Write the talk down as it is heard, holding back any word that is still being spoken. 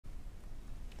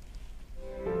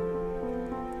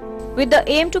With the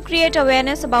aim to create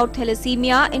awareness about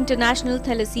thalassemia, International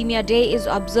Thalassemia Day is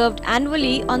observed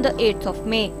annually on the 8th of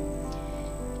May.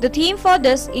 The theme for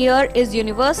this year is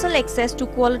Universal Access to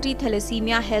Quality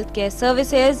Thalassemia Healthcare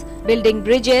Services, building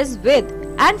bridges with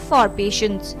and for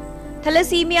patients.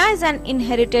 Thalassemia is an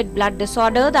inherited blood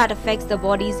disorder that affects the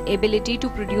body's ability to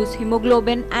produce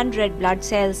hemoglobin and red blood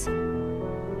cells.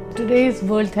 Today is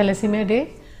World Thalassemia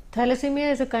Day. Thalassemia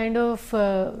is a kind of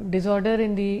disorder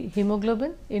in the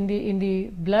hemoglobin, in the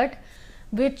blood,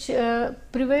 which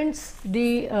prevents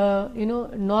the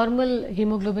normal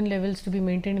hemoglobin levels to be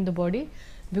maintained in the body,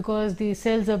 because the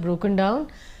cells are broken down,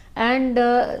 and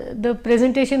the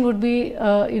presentation would be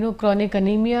chronic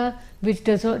anemia, which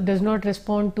does not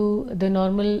respond to the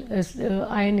normal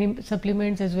iron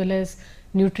supplements as well as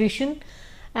nutrition,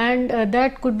 and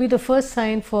that could be the first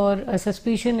sign for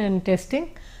suspicion and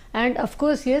testing. And of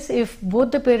course, yes, if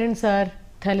both the parents are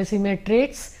thalassemia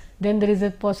traits, then there is a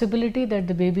possibility that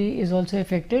the baby is also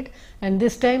affected, and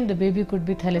this time the baby could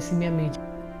be thalassemia major.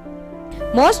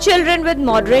 Most children with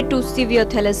moderate to severe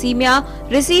thalassemia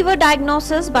receive a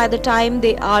diagnosis by the time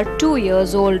they are 2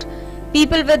 years old.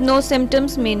 People with no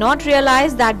symptoms may not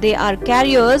realize that they are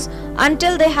carriers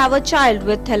until they have a child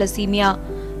with thalassemia.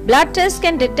 Blood tests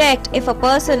can detect if a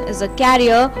person is a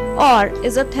carrier or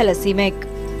is a thalassemic.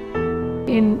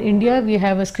 In India, we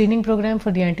have a screening program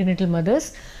for the antenatal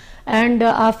mothers, and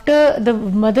after the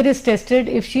mother is tested,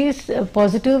 if she is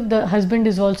positive, the husband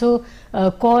is also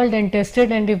called and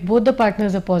tested, and if both the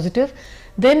partners are positive,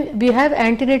 then we have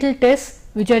antenatal tests,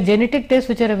 which are genetic tests,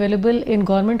 which are available in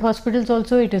government hospitals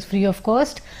also. It is free of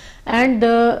cost, and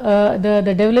the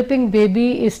developing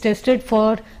baby is tested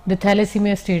for the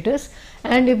thalassemia status,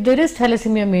 and if there is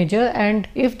thalassemia major, and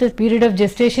if the period of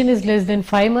gestation is less than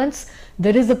 5 months,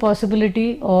 there is a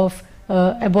possibility of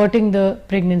aborting the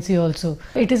pregnancy also.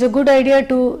 It is a good idea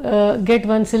to get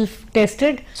oneself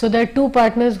tested, so that two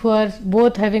partners who are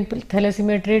both having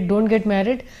thalassemia trait don't get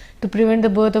married, to prevent the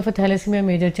birth of a thalassemia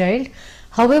major child.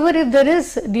 However, if there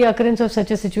is the occurrence of such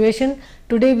a situation,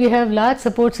 today we have large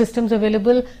support systems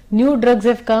available, new drugs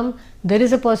have come, there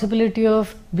is a possibility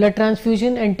of blood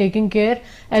transfusion and taking care,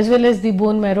 as well as the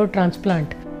bone marrow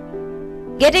transplant.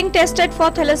 Getting tested for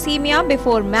thalassemia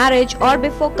before marriage or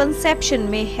before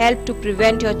conception may help to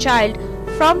prevent your child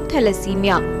from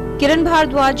thalassemia. Kiran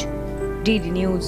Bhardwaj, DD News.